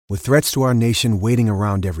With threats to our nation waiting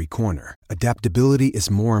around every corner, adaptability is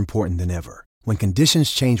more important than ever. When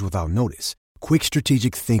conditions change without notice, quick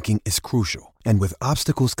strategic thinking is crucial. And with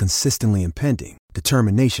obstacles consistently impending,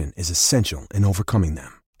 determination is essential in overcoming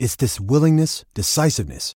them. It's this willingness,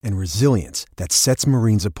 decisiveness, and resilience that sets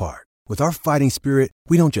Marines apart. With our fighting spirit,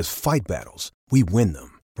 we don't just fight battles, we win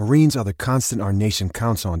them. Marines are the constant our nation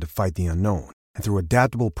counts on to fight the unknown. And through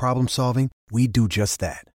adaptable problem solving, we do just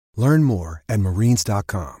that. Learn more at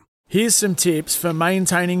marines.com. Here's some tips for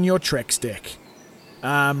maintaining your Trex deck.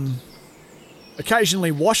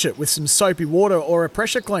 Occasionally wash it with some soapy water or a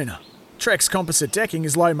pressure cleaner. Trex composite decking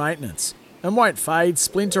is low maintenance and won't fade,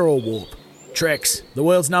 splinter or warp. Trex, the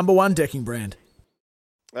world's #1 decking brand.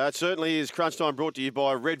 It certainly is. Crunch Time brought to you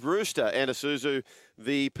by Red Rooster and Isuzu,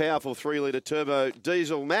 the powerful 3-litre turbo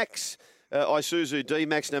diesel Max. Isuzu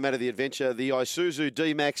D-Max, no matter the adventure. The Isuzu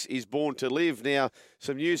D-Max is born to live. Now,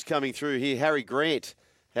 some news coming through here. Harry Grant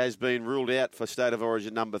has been ruled out for State of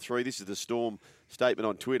Origin number 3. This is the Storm statement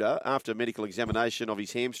on Twitter. After a medical examination of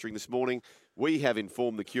his hamstring this morning, we have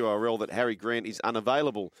informed the QRL that Harry Grant is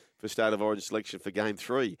unavailable for State of Origin selection for Game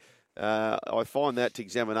 3. I find that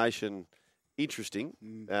examination interesting,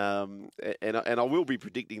 and I will be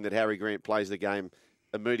predicting that Harry Grant plays the game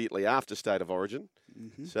immediately after State of Origin.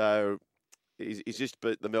 Mm-hmm. So is just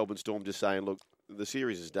the Melbourne Storm just saying, look, the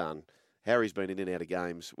series is done. Harry's been in and out of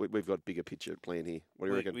games. We've got a bigger picture plan here. What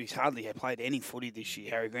do you reckon? We hardly have played any footy this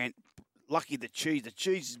year, Harry Grant. Lucky the Cheese. The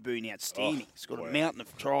Cheese has been outstanding. He's got a mountain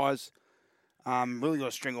of tries. Really got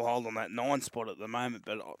a stranglehold on that 9 spot at the moment,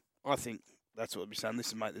 but I think that's what we'll be saying.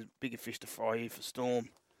 Listen, mate, there's bigger fish to fry here for Storm.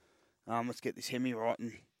 Let's get this Hemi right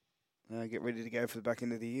and get ready to go for the back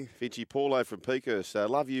end of the year. Finchy Paulo from Peakhurst.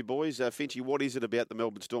 Love you, boys. Finchy, what is it about the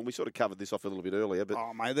Melbourne Storm? We sort of covered this off a little bit earlier.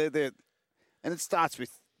 But mate, they're and it starts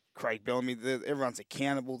with Craig Bellamy. Everyone's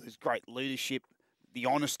accountable. There's great leadership, the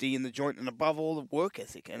honesty in the joint, and above all, the work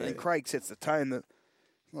ethic. And then Craig sets the tone that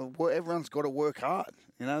everyone's got to work hard,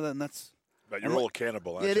 and that's... But you're all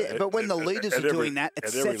accountable, aren't you? But when the leaders are doing that, it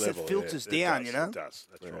sets the filters down, It does,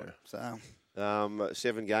 that's right. So...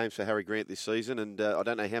 7 games for Harry Grant this season, and I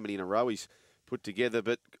don't know how many in a row he's put together.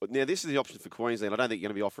 But now this is the option for Queensland. I don't think you're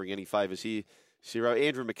going to be offering any favours here, Ciro.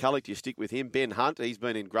 Andrew McCulloch, do you stick with him? Ben Hunt, he's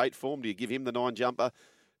been in great form. Do you give him the 9-jumper?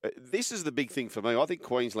 This is the big thing for me. I think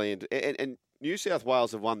Queensland and New South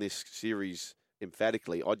Wales have won this series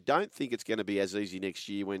emphatically. I don't think it's going to be as easy next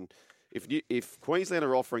year when if Queensland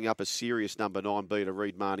are offering up a serious number 9, be it a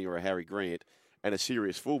Reed Marnie or a Harry Grant, and a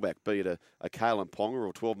serious fullback, be it a Kalen Ponga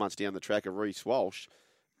or 12 months down the track, a Reece Walsh.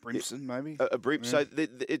 Brimson, maybe? So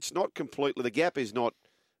it's not completely... The gap is not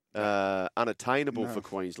unattainable for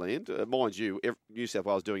Queensland. Mind you, New South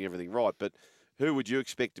Wales doing everything right, but who would you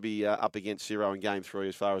expect to be up against Ciro in Game 3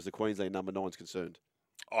 as far as the Queensland number 9 is concerned?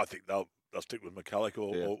 I think they'll stick with McCulloch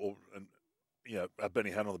or Benny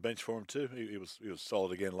Hunt on the bench for him too. He was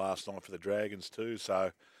solid again last night for the Dragons too.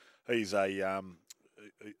 So he's a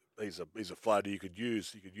floater you could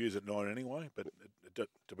use. You could use at 9 anyway, but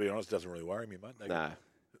to be honest, it doesn't really worry me, mate.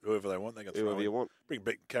 Whoever they want, they can throw whoever you want. Bring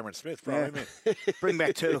back Cameron Smith, throw him in. Bring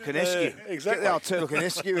back Turtle Canescu. Exactly. Get the old Turtle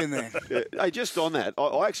Canescu in there. Hey, just on that,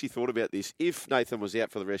 I actually thought about this. If Nathan was out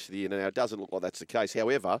for the rest of the year, now it doesn't look like that's the case.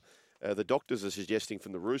 However, the doctors are suggesting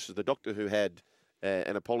from the Roosters, the doctor who had,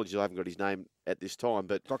 and apologies, I haven't got his name at this time,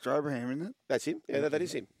 but Dr. Abraham, isn't it? That's him. Yeah, that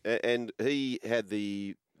is him. And he had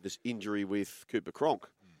this injury with Cooper Cronk.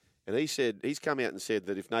 And he's come out and said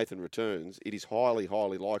that if Nathan returns, it is highly,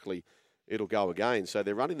 highly likely it'll go again. So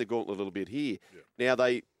they're running the gauntlet a little bit here. Yeah.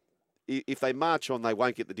 Now, if they march on, they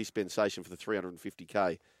won't get the dispensation for the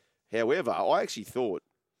 $350K. However, I actually thought,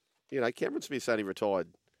 Cameron Smith's only retired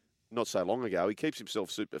not so long ago. He keeps himself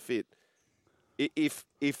super fit. If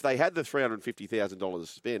they had the $350,000 to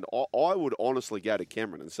spend, I would honestly go to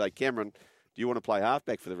Cameron and say, Cameron, do you want to play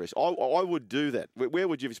halfback for the rest? I would do that. Where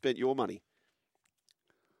would you have spent your money?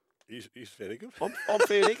 He's fair dinkum. I'm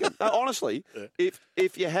fair dinkum. No, honestly,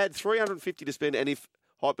 if you had $350 to spend, and if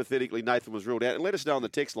hypothetically Nathan was ruled out, and let us know on the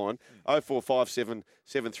text line 0457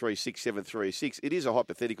 736 736. It is a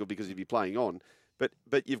hypothetical because if you're playing on, but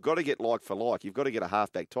you've got to get like for like. You've got to get a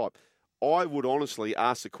halfback type. I would honestly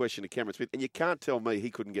ask the question to Cameron Smith, and you can't tell me he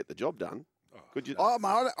couldn't get the job done. Could you? I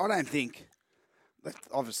don't think.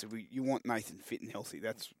 Obviously, you want Nathan fit and healthy.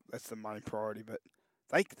 That's the main priority. But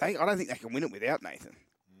I don't think they can win it without Nathan.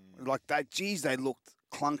 Like they looked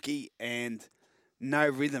clunky and no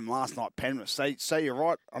rhythm last night. Penrith. So you're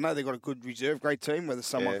right. I know they've got a good reserve, great team. Whether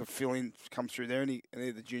someone could fill in, come through there, and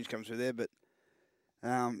the juniors come through there, but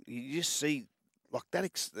you just see like that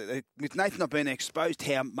with Nathan not being exposed,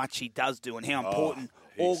 how much he does do and how important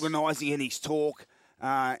organising in his talk.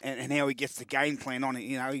 and how he gets the game plan on it.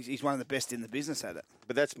 You know, he's one of the best in the business at it.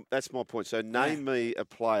 But that's my point. So name me a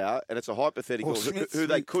player, and it's a hypothetical, who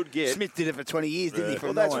they could get. Smith did it for 20 years, didn't he?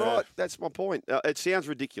 Well, that's right. That's my point. It sounds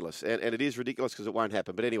ridiculous, and it is ridiculous because it won't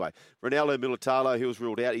happen. But anyway, Ronaldo Militalo, he was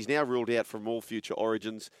ruled out. He's now ruled out from all future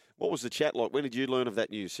origins. What was the chat like? When did you learn of that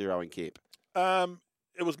news, Ciro in camp?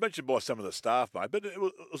 It was mentioned by some of the staff, mate, but it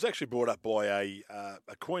was actually brought up by a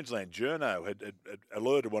Queensland journo had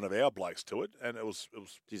alerted one of our blokes to it, and it was.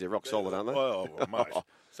 Geez, they're rock solid, aren't they? Well, mate.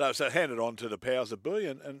 So handed on to the powers that be,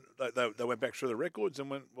 and they went back through the records and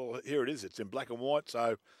went, well, here it is. It's in black and white.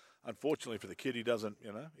 So, unfortunately for the kid, he doesn't,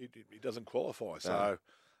 he doesn't qualify. So,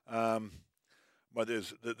 but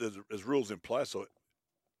there's rules in place. So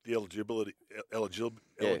the eligibility.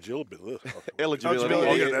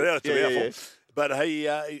 Yeah. But he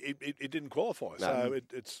didn't qualify, so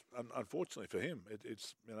it's unfortunately for him.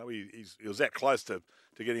 He was that close to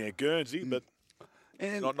getting a Guernsey, but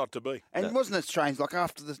not to be. And wasn't it strange? Like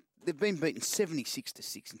after they've been beaten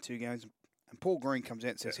 76-6 in 2 games, and Paul Green comes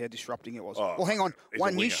out and says how disrupting it was. Well, hang on,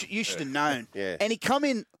 one you should have known. Yeah. And he come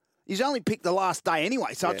in. He's only picked the last day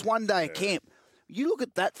anyway, so it's 1 day of camp. You look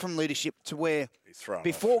at that from leadership to where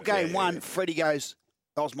before game one, Freddie goes,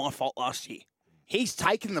 "That was my fault last year." He's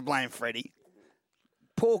taken the blame, Freddie.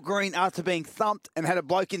 Paul Green, after being thumped and had a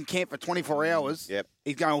bloke in camp for 24 hours,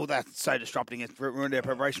 he's going, well, that's so disrupting. It's ruined our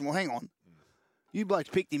preparation. Well, hang on. You blokes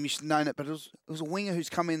picked him. You should have known it, but it was a winger who's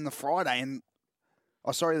come in the Friday and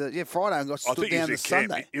Friday and got stood down the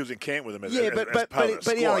Sunday. He was in camp with him.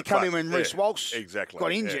 But he only come in when Reece Walsh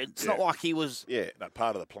got injured. It's not like he was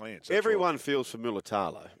part of the plan. Everyone feels for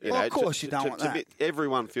Militalo. Of course you don't want that.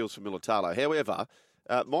 Everyone feels for Militalo. However,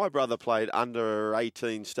 my brother played under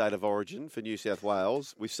 18 State of Origin for New South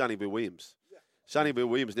Wales with Sonny Bill Williams. Sonny Bill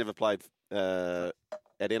Williams never played at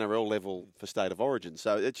NRL level for State of Origin.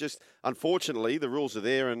 So it's just, unfortunately, the rules are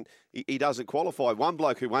there and he doesn't qualify. One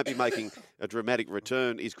bloke who won't be making a dramatic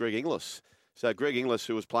return is Greg Inglis. So Greg Inglis,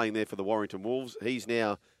 who was playing there for the Warrington Wolves, he's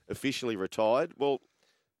now officially retired. Well,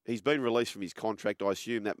 he's been released from his contract. I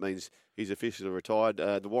assume that means he's officially retired.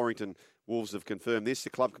 The Warrington Wolves have confirmed this. The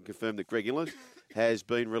club can confirm that Greg Inglis has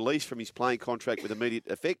been released from his playing contract with immediate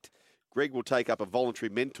effect. Greg will take up a voluntary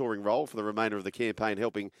mentoring role for the remainder of the campaign,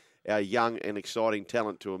 helping our young and exciting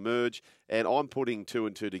talent to emerge. And I'm putting 2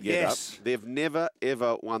 and 2 together. Yes. They've never,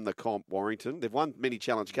 ever won the comp, Warrington. They've won many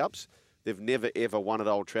Challenge Cups. They've never, ever won at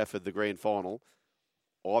Old Trafford, the grand final.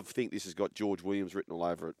 I think this has got George Williams written all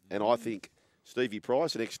over it. And I think Stevie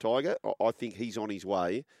Price, an ex-Tiger, I think he's on his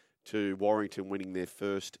way to Warrington winning their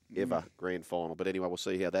first ever grand final. But anyway, we'll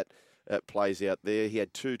see how that plays out there. He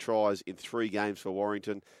had 2 tries in 3 games for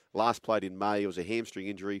Warrington. Last played in May. It was a hamstring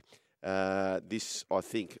injury. This, I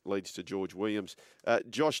think, leads to George Williams.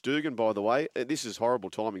 Josh Dugan, by the way, this is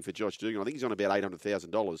horrible timing for Josh Dugan. I think he's on about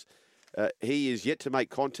 $800,000. He is yet to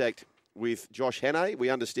make contact with Josh Hannay, we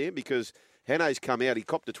understand, because Hannay's come out. He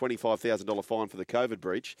copped a $25,000 fine for the COVID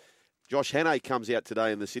breach. Josh Hannay comes out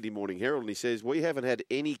today in the Sydney Morning Herald and he says, we haven't had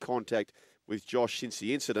any contact with Josh since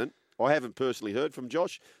the incident. I haven't personally heard from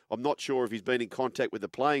Josh. I'm not sure if he's been in contact with the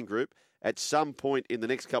playing group. At some point in the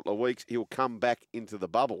next couple of weeks, he'll come back into the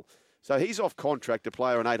bubble. So he's off contract to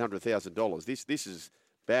play on $800,000. This is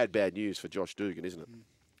bad news for Josh Dugan, isn't it?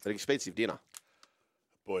 An expensive dinner.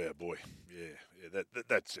 Boy, oh boy, yeah.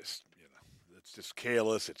 That's just it's just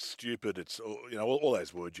careless. It's stupid. It's all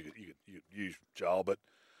those words you use, Joel. But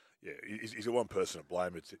yeah, he's got one person to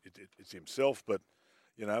blame. It's himself. But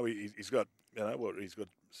he's got he's got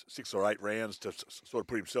 6 or 8 rounds to sort of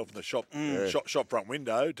put himself in the shop front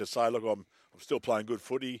window to say, look, I'm still playing good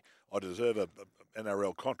footy. I deserve an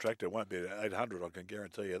NRL contract. It won't be 800. I can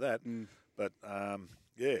guarantee you that. But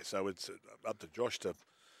so it's up to Josh to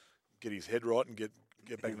get his head right and get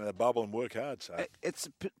back into the bubble and work hard. So it's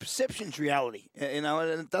perception's reality, and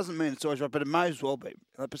it doesn't mean it's always right, but it may as well be.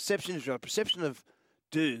 Perception is right. Perception of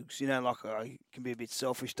Dukes, he can be a bit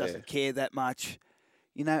selfish, doesn't care that much,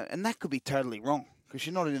 and that could be totally wrong because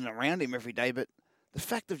you're not in and around him every day. But the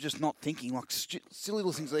fact of just not thinking, silly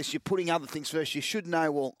little things, unless you're putting other things first, you should know,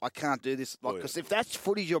 well, I can't do this. Because if that's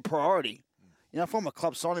footy's your priority, if I'm a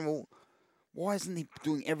club signing, well, why isn't he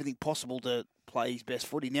doing everything possible to play his best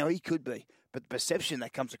footy? Now, he could be, but the perception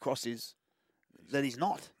that comes across is that he's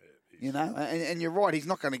not, And you're right, he's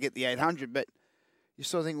not going to get the 800, but you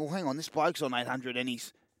sort of think, well, hang on, this bloke's on 800 and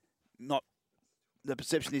he's not, the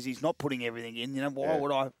perception is he's not putting everything in. Why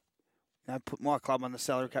would I put my club under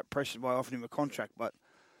salary cap pressure by offering him a contract? But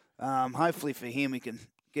hopefully for him, he can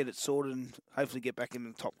get it sorted and hopefully get back into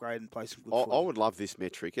the top grade and play some good footy. I would love this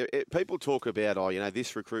metric. People talk about,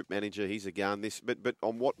 this recruit manager, he's a gun, but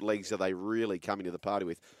on what legs are they really coming to the party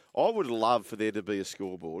with? I would love for there to be a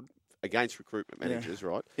scoreboard against recruitment managers,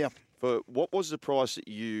 right? Yeah. For what was the price that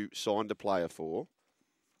you signed a player for,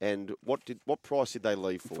 and what price did they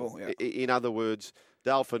leave for? In other words,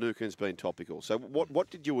 Dale Finucane's been topical. So what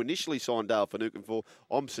did you initially sign Dale Finucane for?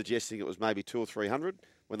 I'm suggesting it was maybe 200 or 300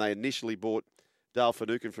 when they initially bought Dale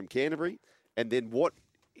Finucane from Canterbury, and then what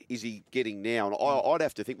is he getting now? And I'd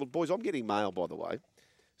have to think, well, boys, I'm getting mail, by the way.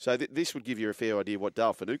 So this would give you a fair idea what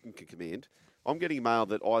Dale Finucane can command. I'm getting mail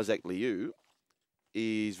that Isaac Liu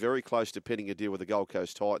is very close to penning a deal with the Gold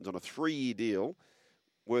Coast Titans on a 3-year deal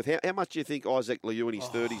worth how much do you think Isaac Liu in his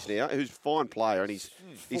 30s now, who's a fine player, and he's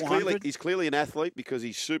clearly an athlete because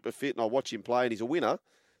he's super fit, and I watch him play, and he's a winner.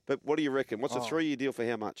 But what do you reckon? What's a 3-year deal for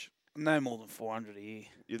how much? No more than 400 a year.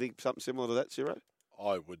 You think something similar to that, Ciro?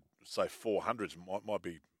 I would say 400s might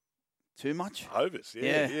be too much. Overs,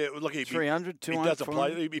 yeah. Look, 300, 200. He doesn't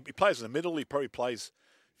play. He plays in the middle. He probably plays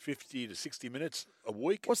 50 to 60 minutes a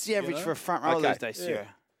week. What's the average for a front row these days, Ciro?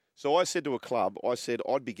 So I said to a club,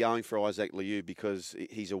 I'd be going for Isaac Liu because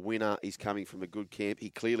he's a winner. He's coming from a good camp. He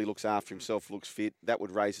clearly looks after himself, looks fit. That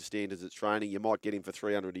would raise the standards at training. You might get him for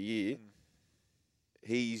 300 a year.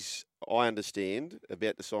 He's, I understand,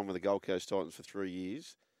 about to sign with the Gold Coast Titans for 3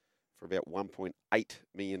 years for about $1.8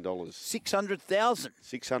 million. 600,000.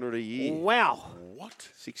 600 a year. Wow. What?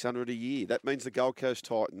 600 a year. That means the Gold Coast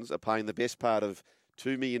Titans are paying the best part of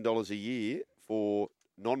 $2 million a year for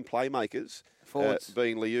non-playmakers,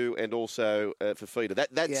 being Liu and also for Feeder.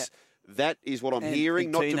 That is what I'm hearing,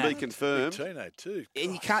 not to be confirmed. Tino too.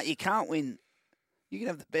 And you can't win. You can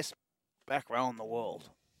have the best back row in the world,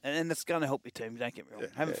 and that's going to help your team. Don't get me wrong.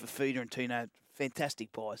 Having Fafita and Tino,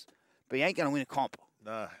 fantastic buys, but you ain't going to win a comp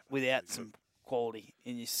without some quality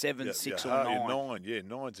in your 7, 6, or 9. Your 9,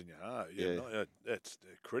 9's in your heart. That's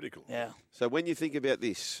critical. Yeah. So when you think about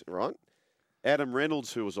this, right? Adam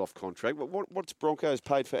Reynolds, who was off contract. What's Broncos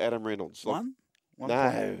paid for Adam Reynolds? One?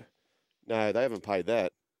 No, they haven't paid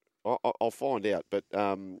that. I'll find out. But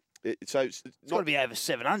it's got to be over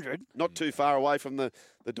 700. Not too far away from the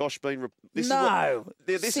Dosh being. This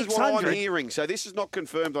is what I'm hearing. So this is not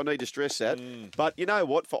confirmed. I need to stress that. But you know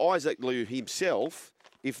what? For Isaac Liu himself,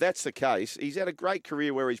 if that's the case, he's had a great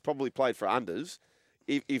career where he's probably played for unders.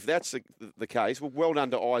 If that's the case, well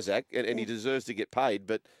done to Isaac, and he deserves to get paid.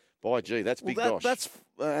 But by gee, that's big dosh. That's,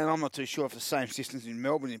 and I'm not too sure if the same systems in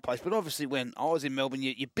Melbourne in place, but obviously when I was in Melbourne,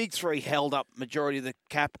 your big three held up majority of the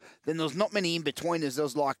cap. Then there was not many in-betweeners. There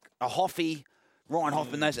was like a Hoffy, Ryan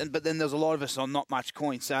Hoffman, but then there was a lot of us on not much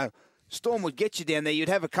coin. So Storm would get you down there. You'd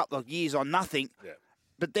have a couple of years on nothing. Yeah.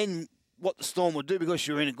 But then what the Storm would do, because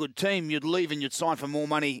you're in a good team, you'd leave and you'd sign for more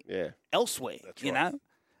money elsewhere, that's you know?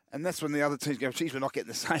 And that's when the other teams go, geez, we're not getting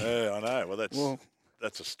the same. Yeah, I know. Well,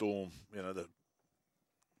 that's a Storm, the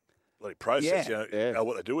bloody process,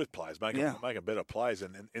 what they do with players, make them better players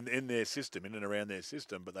in their system, in and around their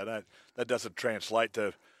system, but that doesn't translate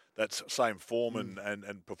to that same form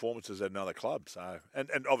and performances at another club. So and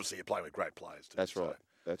obviously you're playing with great players too. That's right.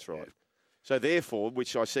 That's right. Yeah. So therefore,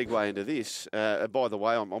 which I segue into this, by the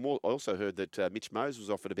way, I also heard that Mitch Moses was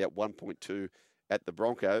offered about 1.2 at the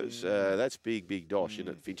Broncos. That's big dosh, isn't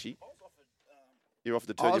it, Finchy? You're off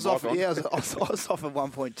the turn. I was offered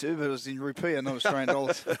 1.2, but it was in rupee and not Australian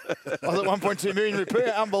dollars. I was at 1.2 million rupee.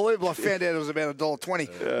 Unbelievable. I found out it was about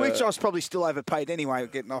 $1.20, which I was probably still overpaid anyway,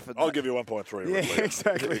 getting offered. I'll give you 1.3. Yeah,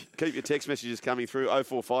 exactly. Keep your text messages coming through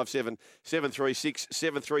 0457 736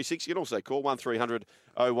 736. You can also call 1300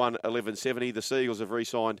 01 1170. The Seagulls have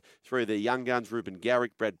re-signed 3 of their young guns: Ruben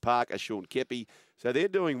Garrick, Brad Parker, Sean Kepi. So they're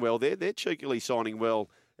doing well. They're cheekily signing well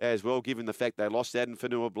as well, given the fact they lost Adam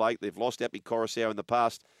Fanua-Blake. They've lost Appy Coruscant in the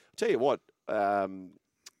past. I'll tell you what,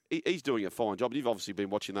 he's doing a fine job. You've obviously been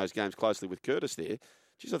watching those games closely with Curtis there.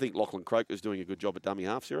 Geez, I think Lachlan Croker's doing a good job at dummy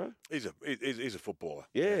half, Ciro. He's a footballer.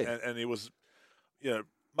 Yeah. And he was,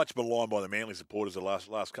 much maligned by the Manly supporters the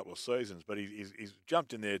last couple of seasons, but he's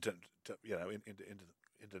jumped in there to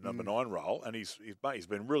into number 9 role, and he's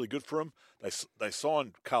been really good for him. They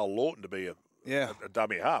signed Carl Lawton to be a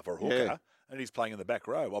dummy half or a hooker, and he's playing in the back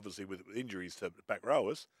row, obviously with injuries to back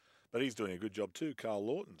rowers, but he's doing a good job too, Carl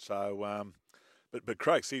Lawton. So, but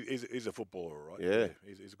Craig's he's a footballer, right? Yeah,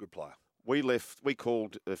 he's a good player. We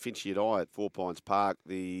called Finchy and I at Four Pines Park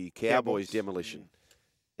the Cowboys demolition,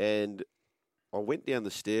 and I went down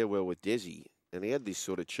the stairwell with Desi, and he had this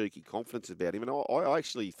sort of cheeky confidence about him, and I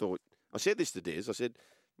actually thought, I said this to Des, I said,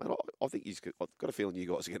 man, I think I've got a feeling you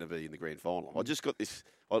guys are going to be in the grand final. I just got this,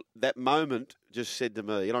 that moment just said to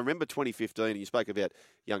me, and I remember 2015, and you spoke about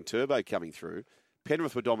young Turbo coming through.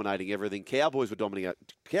 Penrith were dominating everything. Cowboys were dominating.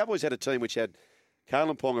 Cowboys had a team which had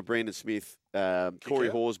Kalen Ponga, Brandon Smith, Corey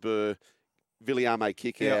Horsburgh, Viliame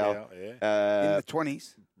Kikau, in the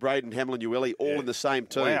 20s. Braden Hamlin-Ueli, all in the same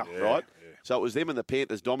team, Wow. right? Yeah. So it was them and the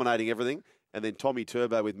Panthers dominating everything, and then Tommy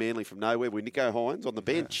Turbo with Manly from nowhere, with Nico Hines on the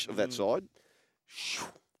bench of that side,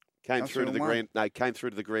 came through to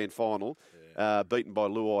the grand final, beaten by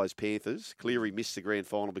Luai's Panthers. Cleary missed the grand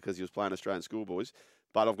final because he was playing Australian schoolboys,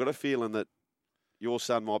 but I've got a feeling that your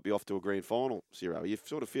son might be off to a grand final, Ciro. Are you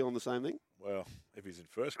sort of feeling the same thing? Well, if he's in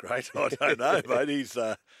first grade, I don't know, mate. He's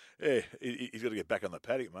got to get back on the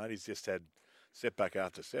paddock, mate. He's just had setback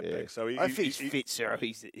after setback. So If he's fit, Sarah,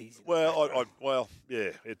 he's well,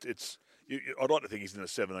 it's. I'd like to think he's in the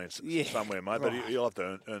 17 somewhere, mate. But he'll have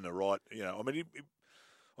to earn the right. You know, I mean, he,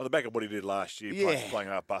 on the back of what he did last year, playing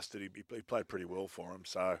half busted, he played pretty well for him.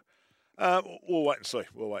 So we'll wait and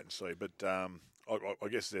see. But I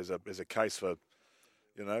guess there's a case for,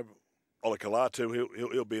 you know, Ola Kalatu,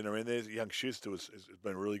 he'll be in around there. Young Schuster has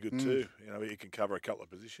been really good too. You know, he can cover a couple of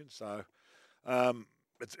positions. So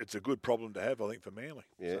it's a good problem to have, I think, for Manly.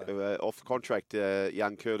 Yeah, So. off contract,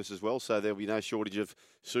 young Curtis as well. So there'll be no shortage of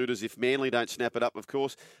suitors if Manly don't snap it up, of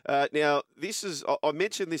course. Now, this is, I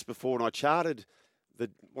mentioned this before, and I charted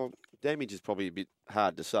damage is probably a bit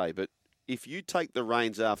hard to say, but if you take the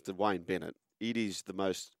reins after Wayne Bennett, it is the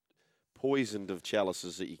most poisoned of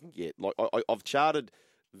chalices that you can get. Like I've charted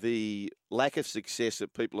the lack of success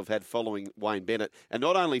that people have had following Wayne Bennett, and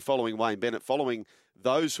not only following Wayne Bennett, following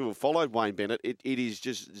those who have followed Wayne Bennett, it is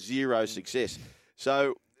just zero success.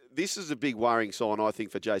 So this is a big worrying sign, I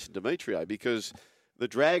think, for Jason Demetrio, because the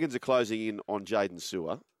Dragons are closing in on Jaden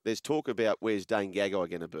Sewer. There's talk about where's Dane Gagai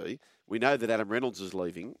going to be. We know that Adam Reynolds is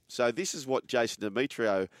leaving. So this is what Jason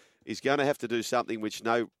Demetrio is going to have to do, something which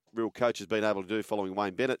no real coach has been able to do following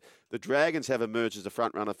Wayne Bennett. The Dragons have emerged as the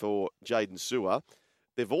front runner for Jaden Sewer.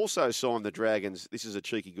 They've also signed the Dragons. This is a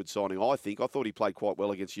cheeky good signing, I think. I thought he played quite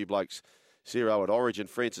well against you blokes, Ciro, at Origin.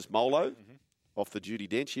 Francis Molo off the duty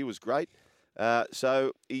bench. He was great.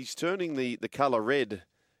 So he's turning the colour red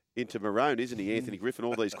into maroon, isn't he, Anthony Griffin?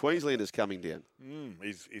 All these Queenslanders coming down.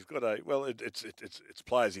 He's got it's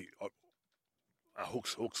players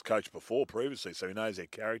Hook's coached before previously, so he knows their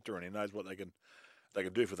character and he knows what they can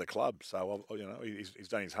do for the club. So you know he's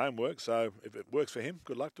done his homework. So if it works for him,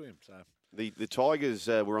 good luck to him. So. The Tigers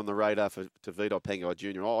were on the radar for Tavita Pangai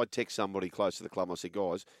Jr. I text somebody close to the club and I said,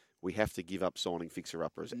 guys, we have to give up signing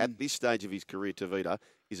fixer-uppers. At this stage of his career, Tavita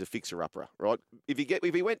is a fixer-upper, right? If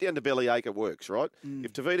he went down to Bellyache, it works, right?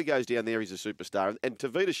 If Tavita goes down there, he's a superstar. And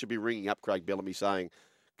Tavita should be ringing up Craig Bellamy saying,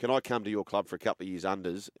 can I come to your club for a couple of years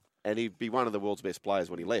unders? And he'd be one of the world's best players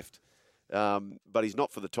when he left. But he's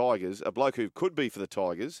not for the Tigers. A bloke who could be for the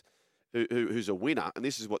Tigers, who's a winner, and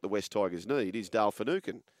this is what the West Tigers need, is Dale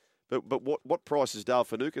Finucane. But what price is Dale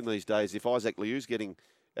Finucane these days? If Isaac Liu's getting,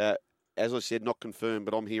 as I said, not confirmed,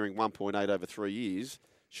 but I'm hearing 1.8 over 3 years,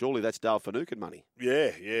 surely that's Dale Finucane money.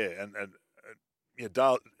 Yeah, and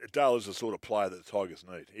Dale is the sort of player that the Tigers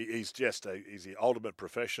need. He's the ultimate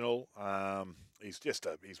professional.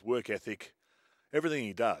 His work ethic, everything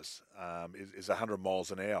he does is 100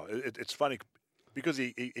 miles an hour. It's funny because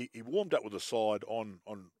he warmed up with the side on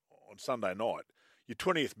Sunday night. Your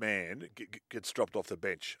 20th man gets dropped off the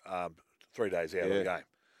bench 3 days out of the game.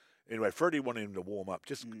 Anyway, Freddie wanted him to warm up.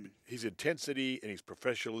 Just his intensity and his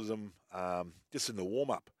professionalism, just in the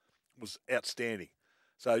warm-up, was outstanding.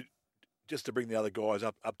 So just to bring the other guys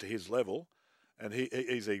up to his level, and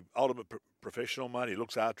he's a ultimate professional, mate. He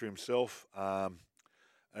looks after himself,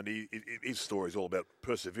 and his story is all about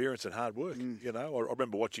perseverance and hard work. You know, I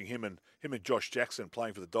remember watching him and Josh Jackson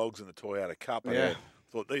playing for the Dogs in the Toyota Cup. And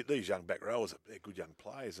thought these young back rowers are good young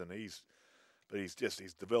players, and he's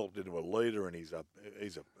developed into a leader, and he's a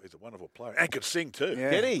wonderful player, and could sing too.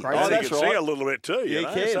 Yeah. Can he? He could sing a little bit too. You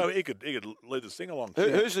know? Can. So he could lead the sing along.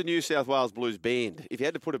 Who's the New South Wales Blues band? If you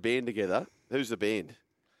had to put a band together, who's the band?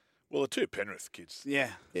 Well, the two Penrith kids. Yeah.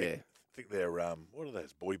 I think they're what are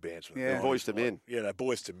those boy bands? Boys to Men. Yeah,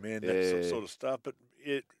 Boys to Men. That sort of stuff. But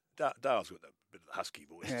Dale's got that bit of the husky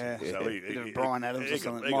voice too. So he Brian Adams or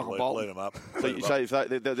something. Michael Bolton. Lead him up. So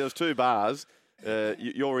there was two bars.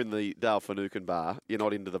 You're in the Dale Finucane bar. You're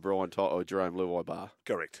not into the Brian Todd or Jerome Luai bar.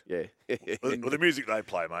 Correct. Yeah. Well, the music they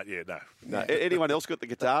play, mate. Yeah, no. Anyone else got the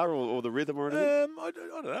guitar or the rhythm or anything? I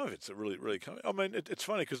don't know if it's really coming. I mean, it's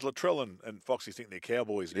funny because Latrell and Foxy think they're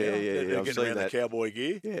cowboys now. Yeah, they're getting around the cowboy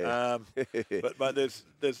gear. Yeah. But there's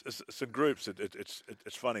some groups.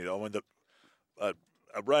 It's funny though. I mean,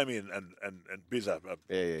 Romy and Bizza,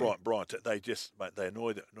 Brian, they just they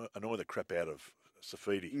annoy the crap out of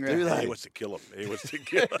Safidi. Do they? He wants to kill him.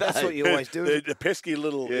 That's what you always do. The pesky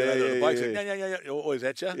little, the blokes always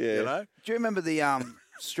at you. You know. Do you remember the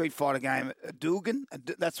Street Fighter game, Dugan.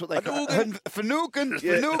 That's what they call Dugan. it. Finucane.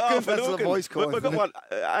 Yeah. Finucane. Oh, That's what the boys call it. We've got one,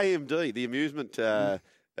 AMD, the amusement.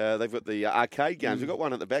 They've got the arcade games. We've got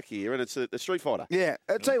one at the back here, and it's the Street Fighter. Yeah,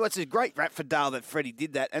 I'll tell you what's a great rap for Dale that Freddie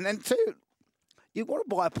did that. And then, too, you want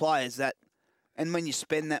to buy players that, and when you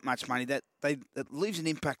spend that much money, that leaves an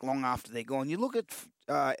impact long after they're gone. You look at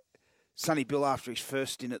Sonny Bill after his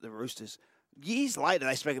first stint at the Roosters. Years later,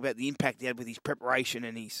 they spoke about the impact he had with his preparation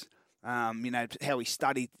and his, how he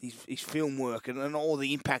studied his film work and all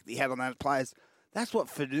the impact he had on those players. That's what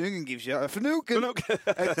Finucane gives you. Finucane,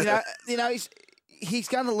 he's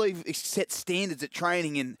going to set standards at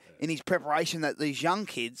training and in his preparation that these young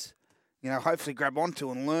kids, hopefully grab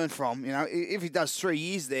onto and learn from. If he does 3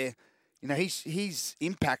 years there, his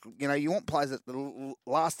impact. You want players that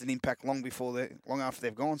last an impact long after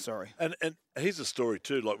they've gone. Sorry. And here's a story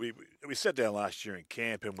too. Like we sat down last year in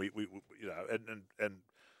camp, and we and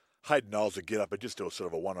Hayden Knowles would get up and just do a sort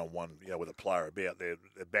of a one-on-one, with a player about their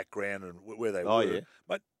background and where they were. Yeah.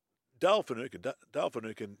 But Dale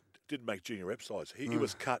Finucane didn't make junior rep sides. He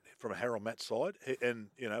was cut from a Harold Matt side, and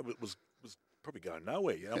was probably going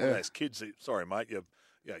nowhere. One of those kids that, sorry mate,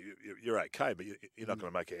 you're okay, but you're not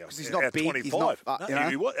going to make he's not big, 25. he's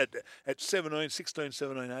not, He was at 17, 16,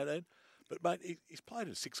 17, 18. But mate, he's played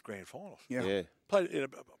in 6 grand finals. Yeah. Played in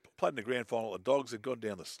the grand final. The Dogs had gone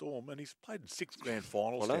down the Storm, and he's played in 6 grand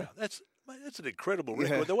finals now. That's an incredible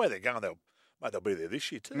record. Yeah. The way they're going, they'll be there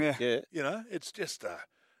this year too. Yeah. It's just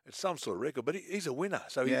it's some sort of record. But he's a winner,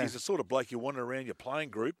 so he's the sort of bloke you want around your playing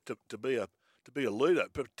group to be a leader,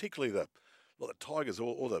 particularly the Tigers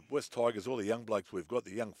or the West Tigers or the young blokes we've got,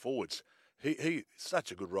 the young forwards. He's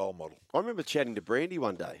such a good role model. I remember chatting to Brandy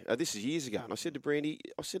one day. This is years ago, and I said to Brandy,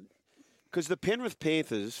 because the Penrith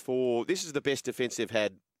Panthers, this is the best defence they've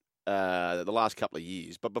had the last couple of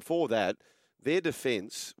years. But before that, their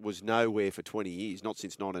defence was nowhere for 20 years, not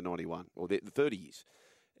since 1991, or the 30 years.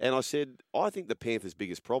 And I said, I think the Panthers'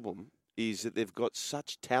 biggest problem is that they've got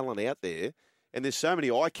such talent out there, and there's so many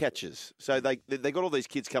eye catchers. So they got all these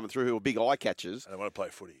kids coming through who are big eye catchers. And they want to play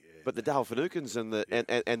footy. Yeah. But the Dale Finucanes and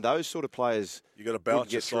those sort of players, you got to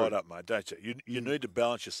balance your side up, mate, don't you? You need to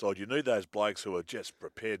balance your side. You need those blokes who are just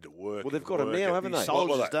prepared to work. Well, they've got them now, haven't they?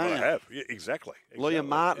 Soldiers, they have. Yeah, exactly. Liam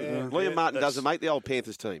Martin. Liam Martin doesn't make the old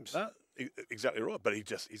Panthers teams. No, exactly right. But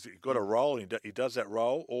he's got a role, and he does that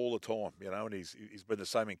role all the time. And he's been the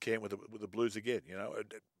same in camp with the Blues again.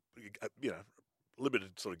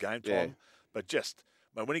 Limited sort of game time. Yeah.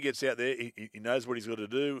 But when he gets out there, he knows what he's got to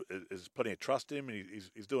do. There's plenty of trust in him, and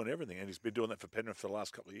he's doing everything. And he's been doing that for Penrith for the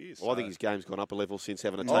last couple of years. Well, I think his game's gone up a level since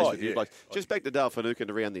having a taste with you blokes. Just back to Dale Finucane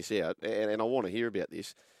to round this out, and I want to hear about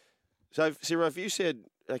this. So, Ciro, if you said,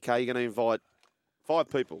 okay, you're going to invite 5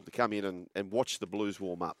 people to come in and watch the Blues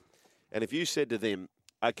warm up, and if you said to them,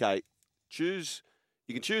 okay, you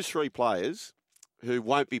can choose 3 players who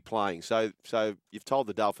won't be playing. So you've told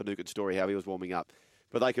the Dale Finucane story, how he was warming up.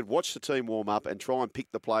 But they could watch the team warm up and try and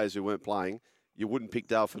pick the players who weren't playing. You wouldn't pick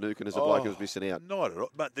Dale Finucane as a bloke who was missing out. Not at all.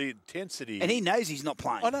 But the intensity... And he knows he's not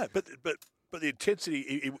playing. I know, but the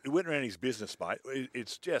intensity, he went around his business, mate.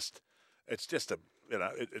 It's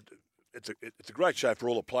a great show for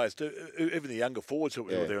all the players too. Even the younger forwards who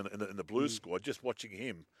were there in the Blues squad, just watching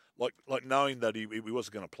him, like knowing that he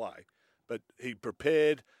wasn't going to play, but he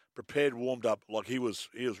prepared, warmed up like he was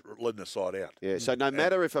leading the side out. Yeah. So no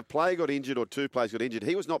matter if a player got injured or 2 players got injured,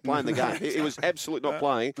 he was not playing the game. He was absolutely not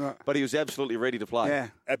playing, but he was absolutely ready to play. Yeah.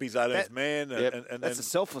 Happy's 18th man, and that's a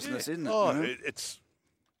selflessness, isn't it? Oh, it's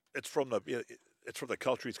from the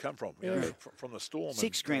culture he's come from. From the Storm.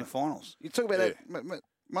 6 grand finals. You talk about that.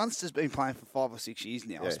 Munster's been playing for 5 or 6 years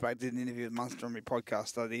now. I did an interview with Munster on my podcast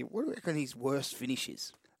study. What do you reckon his worst finish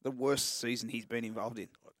is? The worst season he's been involved in.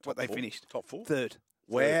 What they finished? Top 4? Third.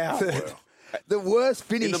 Wow. The worst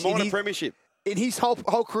finish in the minor premiership. In his whole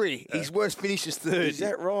career, his worst finish is third. Is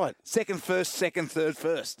that right? Second, first, second, third,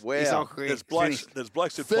 first. Wow. His whole career. There's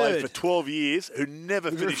blokes who played for 12 years who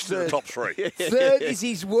never finished in the top 3. Third is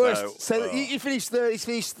his worst. No, you finish third, he's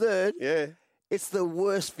finished third. Yeah. It's the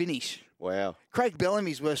worst finish. Wow. Craig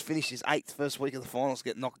Bellamy's worst finish is 8th, first week of the finals,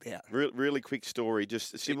 get knocked out. Really quick story,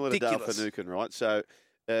 just similar Ridiculous. to Dale Finucane, right? So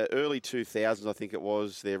early 2000s, I think it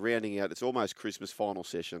was, they're rounding out, it's almost Christmas final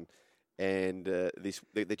session, and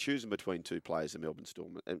they're choosing between 2 players, the Melbourne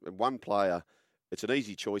Storm. And one player, it's an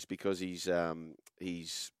easy choice because he's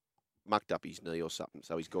mucked up his knee or something,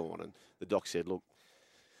 so he's gone. And the doc said, look,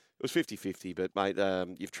 it was 50-50, but, mate,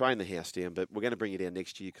 you've trained the house down, but we're going to bring you down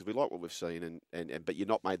next year because we like what we've seen, but you're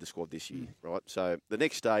not made the squad this year, right? So the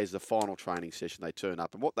next day is the final training session. They turn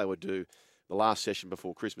up, and what they would do, the last session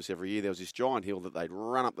before Christmas every year, there was this giant hill that they'd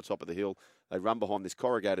run up the top of the hill, they'd run behind this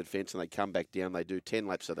corrugated fence, and they'd come back down. They do 10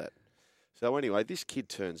 laps of that. So anyway, this kid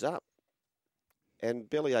turns up, and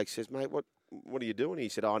Bellyache says, "Mate, what are you doing?" He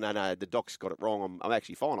said, "Oh, no, the doc's got it wrong. I'm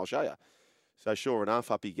actually fine. I'll show you." So sure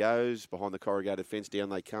enough, up he goes behind the corrugated fence. Down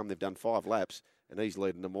they come. They've done 5 laps, and he's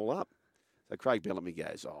leading them all up. So Craig Bellamy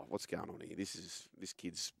goes, "Oh, what's going on here? This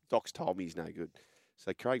kid's doc's told me he's no good."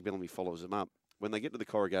 So Craig Bellamy follows him up. When they get to the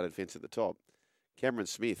corrugated fence at the top, Cameron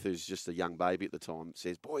Smith, who's just a young baby at the time,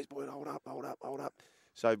 says, boys, hold up.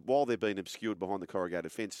 So while they're being obscured behind the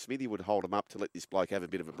corrugated fence, Smithy would hold them up to let this bloke have a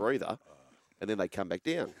bit of a breather, and then they come back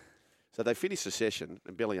down. So they finished the session,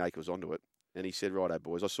 and Bellyache was onto it, and he said, "Righto,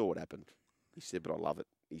 boys, I saw what happened." He said, "But I love it."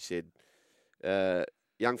 He said,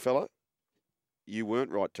 "Young fella, you weren't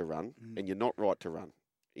right to run, and you're not right to run."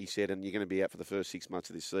 He said, "And you're going to be out for the first 6 months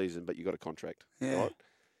of this season, but you got a contract." Yeah. Right?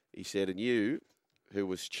 He said, "And you, who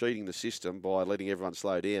was cheating the system by letting everyone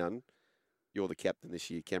slow down, you're the captain this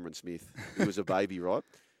year, Cameron Smith." He was a baby, right?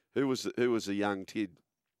 Who was a young kid?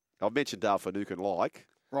 I've mentioned Dale Finucane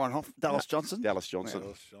Ryan Hoff, Dallas Johnson. Dallas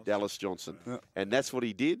Johnson. Yeah. And that's what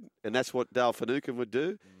he did, and that's what Dale Finucane would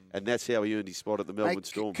do, and that's how he earned his spot at the Melbourne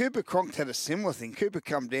Storm. Cooper Cronk had a similar thing. Cooper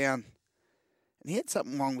come down, and he had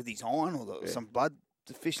something wrong with his iron or some blood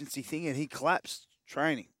deficiency thing, and he collapsed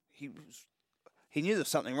training. He knew there was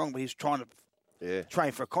something wrong, but he was trying to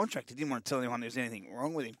train for a contract. He didn't want to tell anyone there was anything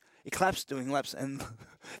wrong with him. He collapsed doing laps, and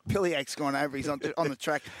Bellyache's gone over. He's on the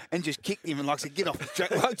track and just kicked him and said, "Get off the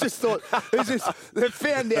track." I just thought, they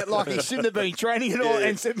found out he shouldn't have been training at all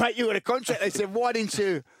and said, "Mate, you got a contract." They said, "Why didn't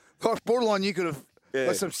you?" Gosh, borderline, you could have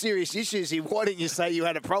got some serious issues here. Why didn't you say you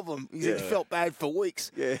had a problem? He said he felt bad for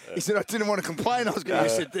weeks. Yeah. He said, "I didn't want to complain. I was going to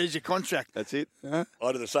say, there's your contract." That's it.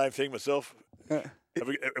 I did the same thing myself. Have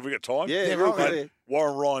we got time? Yeah, right.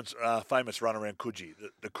 Warren Ryan's famous run around Coogee,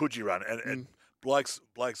 the Coogee run, and Blake's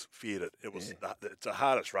feared it. It was it's the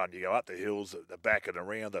hardest run. You go up the hills, the back and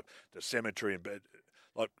around the cemetery, and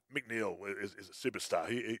like Mick Neal is a superstar.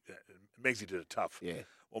 Megsy did it tough. Yeah.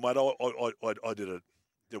 Well, mate, I did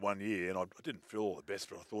 1 year, and I didn't feel all the best,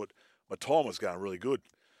 but I thought my time was going really good.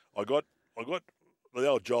 I got the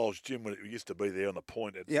old Giles gym when it used to be there on the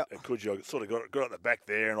point at Coogee. I sort of got at the back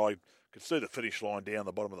there, and I could see the finish line down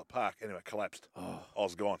the bottom of the park. Anyway, it collapsed. I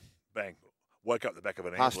was gone. Bang. Woke up the back of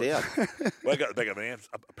an ambulance. Passed out. Woke up the back of an ambulance.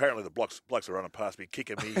 Apparently the blokes are running past me,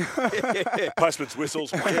 kicking me. Postman's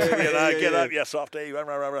whistles. Get up, you softy.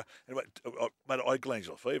 Run. And mate, I had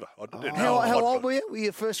glandular fever. How old were you? Were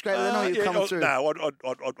you first grade then, or you coming through? No,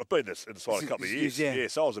 I've been inside a couple of years. Yeah,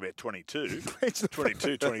 so I was about 22,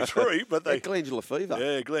 23. But they glandular fever.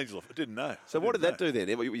 Yeah, glandular. I didn't know. So what did that do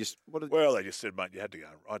then? Well, they just said, mate, I had to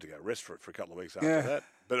go rest for a couple of weeks after that.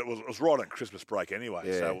 But it was right on Christmas break anyway,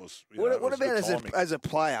 so it was. What about as a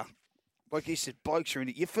player? Like you said, blokes are in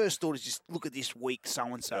it. Your first thought is just look at this weak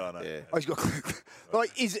so-and-so. He's got,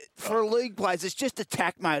 is it for a league players? It's just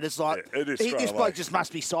attack mode. It's like this bloke just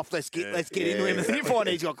must be soft. Let's get into him. And then you find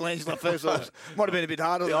he's got glandular first. Might have been a bit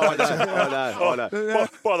harder. I know.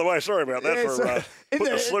 By the way, sorry about that for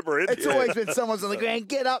putting the slipper in. It's always been someone's on the ground.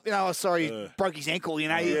 Get up. He broke his ankle.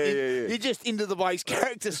 You're just into the bloke's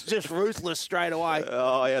character's just ruthless straight away.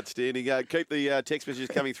 Oh, outstanding. Keep the text messages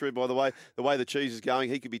coming through, by the way. The way the cheese is going,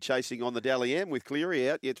 he could be chasing on the Dally M with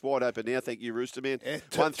Cleary out. Yeah, it's wide open now. Thank you, Roosterman. Yeah,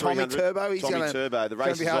 Tommy Turbo. Turbo. The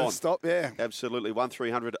race is on. To stop, Absolutely.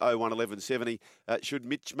 1300 01 1170. Should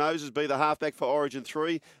Mitch Moses be the halfback for Origin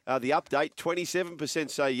 3? The update,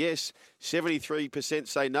 27% say yes, 73%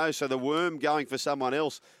 say no. So the Worm going for someone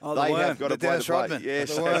else. They have got to play the play.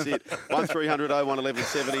 Yes, that's it. 1300 01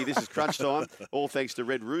 1170. This is Crunch Time. All thanks to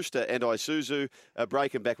Red Rooster and Isuzu.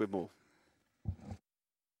 Break and back with more.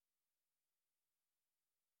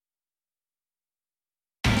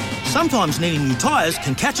 Sometimes needing new tyres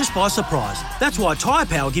can catch us by surprise. That's why Tyre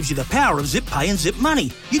Power gives you the power of Zip Pay and Zip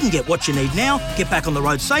Money. You can get what you need now, get back on the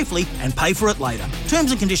road safely and pay for it later.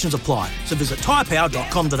 Terms and conditions apply. So visit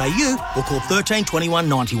tyrepower.com.au or call 13 21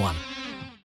 91.